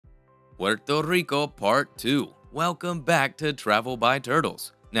Puerto Rico Part 2. Welcome back to Travel by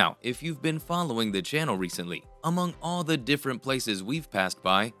Turtles. Now, if you've been following the channel recently, among all the different places we've passed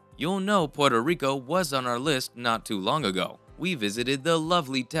by, you'll know Puerto Rico was on our list not too long ago. We visited the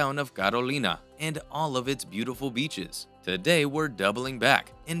lovely town of Carolina and all of its beautiful beaches. Today, we're doubling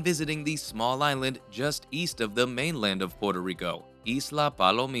back and visiting the small island just east of the mainland of Puerto Rico, Isla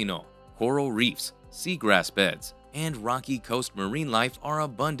Palomino. Coral reefs, seagrass beds, and rocky coast marine life are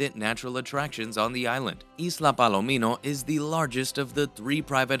abundant natural attractions on the island. Isla Palomino is the largest of the three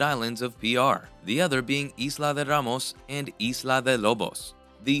private islands of PR, the other being Isla de Ramos and Isla de Lobos.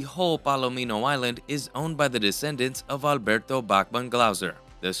 The whole Palomino Island is owned by the descendants of Alberto Bachmann Glauser.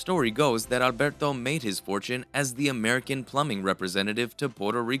 The story goes that Alberto made his fortune as the American plumbing representative to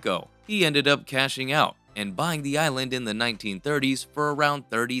Puerto Rico. He ended up cashing out and buying the island in the 1930s for around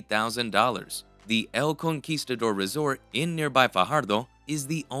 $30,000. The El Conquistador Resort in nearby Fajardo is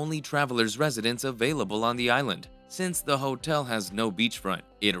the only traveler's residence available on the island. Since the hotel has no beachfront,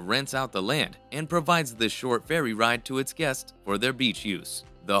 it rents out the land and provides the short ferry ride to its guests for their beach use.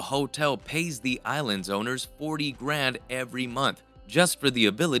 The hotel pays the island's owners $40 grand every month just for the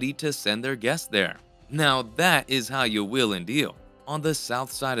ability to send their guests there. Now that is how you wheel and deal. On the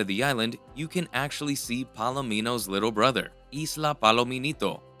south side of the island, you can actually see Palomino's little brother, Isla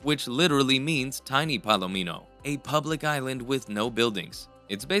Palominito, which literally means Tiny Palomino, a public island with no buildings.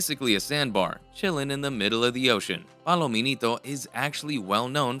 It's basically a sandbar, chilling in the middle of the ocean. Palominito is actually well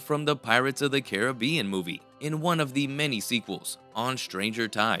known from the Pirates of the Caribbean movie. In one of the many sequels, On Stranger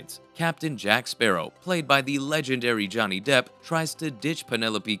Tides, Captain Jack Sparrow, played by the legendary Johnny Depp, tries to ditch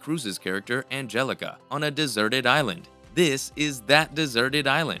Penelope Cruz's character Angelica on a deserted island. This is that deserted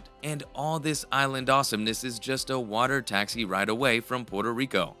island, and all this island awesomeness is just a water taxi ride away from Puerto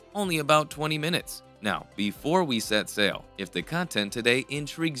Rico, only about 20 minutes. Now, before we set sail, if the content today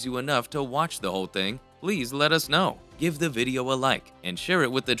intrigues you enough to watch the whole thing, please let us know. Give the video a like and share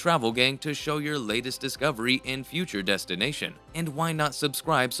it with the travel gang to show your latest discovery and future destination. And why not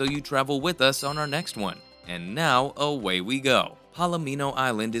subscribe so you travel with us on our next one? And now, away we go. Palomino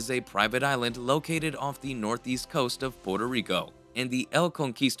Island is a private island located off the northeast coast of Puerto Rico, and the El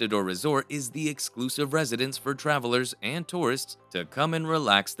Conquistador Resort is the exclusive residence for travelers and tourists to come and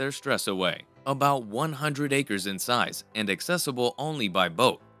relax their stress away. About 100 acres in size and accessible only by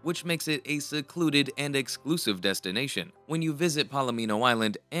boat, which makes it a secluded and exclusive destination. When you visit Palomino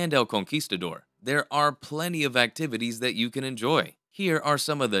Island and El Conquistador, there are plenty of activities that you can enjoy. Here are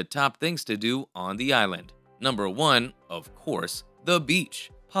some of the top things to do on the island. Number 1, of course, the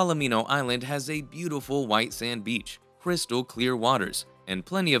beach. Palomino Island has a beautiful white sand beach, crystal clear waters, and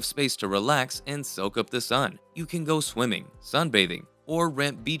plenty of space to relax and soak up the sun. You can go swimming, sunbathing, or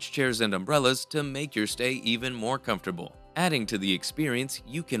rent beach chairs and umbrellas to make your stay even more comfortable. Adding to the experience,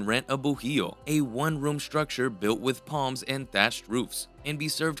 you can rent a bujillo, a one-room structure built with palms and thatched roofs, and be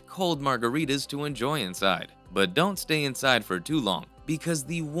served cold margaritas to enjoy inside. But don't stay inside for too long, because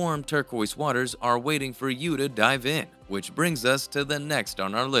the warm turquoise waters are waiting for you to dive in, which brings us to the next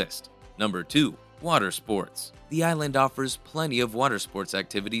on our list. Number 2. Water sports. The island offers plenty of water sports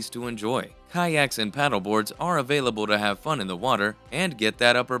activities to enjoy. Kayaks and paddleboards are available to have fun in the water and get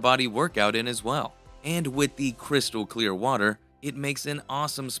that upper body workout in as well. And with the crystal clear water, it makes an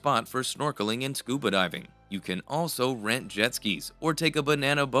awesome spot for snorkeling and scuba diving. You can also rent jet skis or take a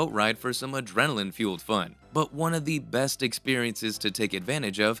banana boat ride for some adrenaline-fueled fun. But one of the best experiences to take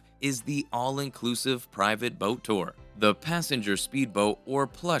advantage of is the all-inclusive private boat tour. The passenger speedboat or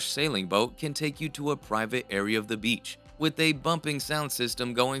plush sailing boat can take you to a private area of the beach, with a bumping sound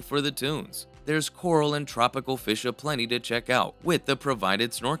system going for the tunes. There's coral and tropical fish aplenty to check out, with the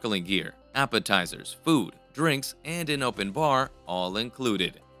provided snorkeling gear, appetizers, food, drinks, and an open bar all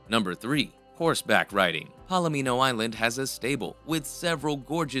included. Number 3. Horseback riding. Palomino Island has a stable with several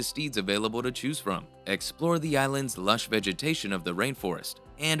gorgeous steeds available to choose from. Explore the island's lush vegetation of the rainforest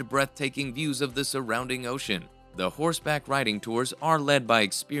and breathtaking views of the surrounding ocean. The horseback riding tours are led by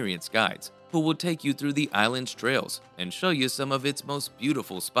experienced guides who will take you through the island's trails and show you some of its most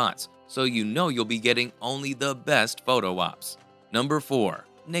beautiful spots, so you know you'll be getting only the best photo ops. Number 4.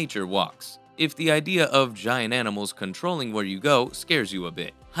 Nature walks. If the idea of giant animals controlling where you go scares you a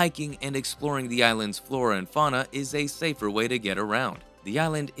bit, hiking and exploring the island's flora and fauna is a safer way to get around. The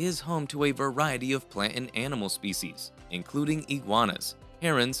island is home to a variety of plant and animal species, including iguanas,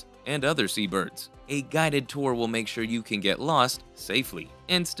 herons, and other seabirds. A guided tour will make sure you can get lost safely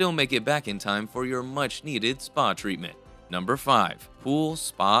and still make it back in time for your much-needed spa treatment. Number 5. Pool,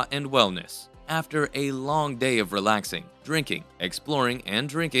 spa, and wellness. After a long day of relaxing, drinking, exploring, and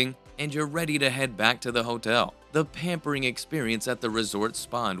drinking, and you're ready to head back to the hotel, The pampering experience at the resort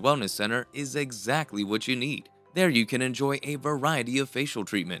spa and wellness center is exactly what you need. There you can enjoy a variety of facial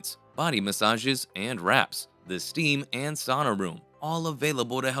treatments, body massages, and wraps, the steam and sauna room, all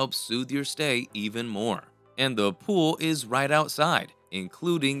available to help soothe your stay even more. And the pool is right outside,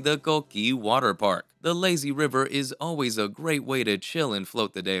 including the Coquí Water Park. The lazy river is always a great way to chill and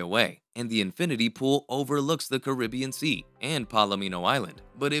float the day away, and the infinity pool overlooks the Caribbean Sea and Palomino Island.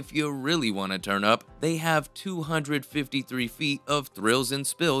 But if you really want to turn up, they have 253 feet of thrills and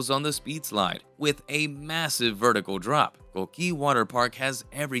spills on the speed slide, with a massive vertical drop. Coquí Water Park has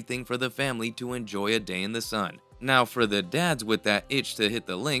everything for the family to enjoy a day in the sun. Now for the dads with that itch to hit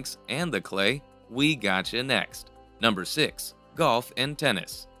the links and the clay, we got you next. Number 6. Golf and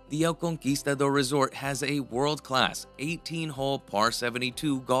tennis. The El Conquistador Resort has a world-class 18-hole par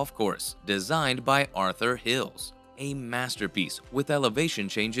 72 golf course designed by Arthur Hills, a masterpiece with elevation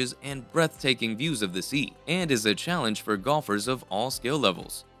changes and breathtaking views of the sea, and is a challenge for golfers of all skill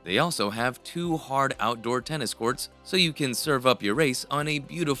levels. They also have 2 hard outdoor tennis courts so you can serve up your race on a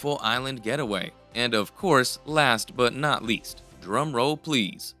beautiful island getaway. And of course, last but not least, drum roll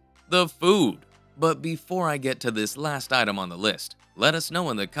please, the food. But before I get to this last item on the list, let us know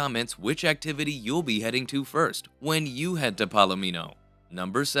in the comments which activity you'll be heading to first when you head to Palomino.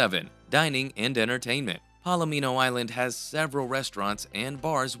 Number 7. Dining and entertainment. Palomino Island has several restaurants and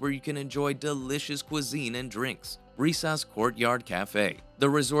bars where you can enjoy delicious cuisine and drinks. Brisa's Courtyard Cafe, the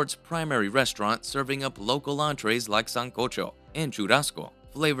resort's primary restaurant, serving up local entrees like sancocho and churrasco,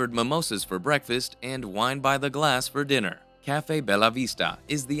 flavored mimosas for breakfast, and wine by the glass for dinner. Cafe Bella Vista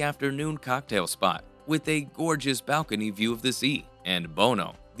is the afternoon cocktail spot with a gorgeous balcony view of the sea. And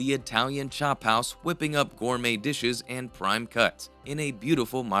Bono, the Italian chop house, whipping up gourmet dishes and prime cuts in a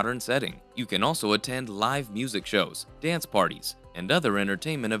beautiful modern setting. You can also attend live music shows, dance parties, and other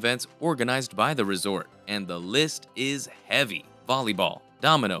entertainment events organized by the resort. And the list is heavy. Volleyball,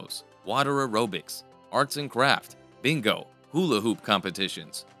 dominoes, water aerobics, arts and craft, bingo, hula hoop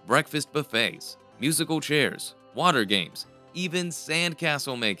competitions, breakfast buffets, musical chairs, water games, even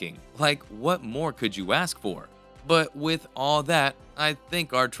sandcastle making. Like, what more could you ask for? But with all that, I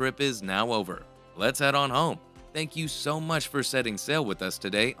think our trip is now over. Let's head on home. Thank you so much for setting sail with us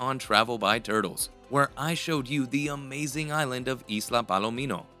today on Travel by Turtles, where I showed you the amazing island of Isla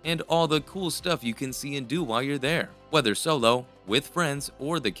Palomino and all the cool stuff you can see and do while you're there, whether solo, with friends,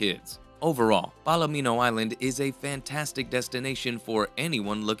 or the kids. Overall, Palomino Island is a fantastic destination for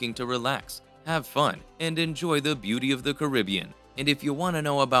anyone looking to relax, have fun, and enjoy the beauty of the Caribbean. And if you want to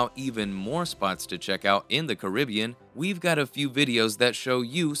know about even more spots to check out in the Caribbean, we've got a few videos that show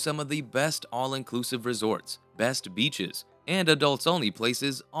you some of the best all-inclusive resorts, best beaches, and adults-only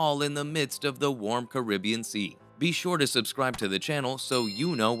places, all in the midst of the warm Caribbean Sea. Be sure to subscribe to the channel so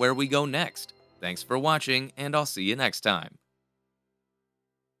you know where we go next. Thanks for watching, and I'll see you next time.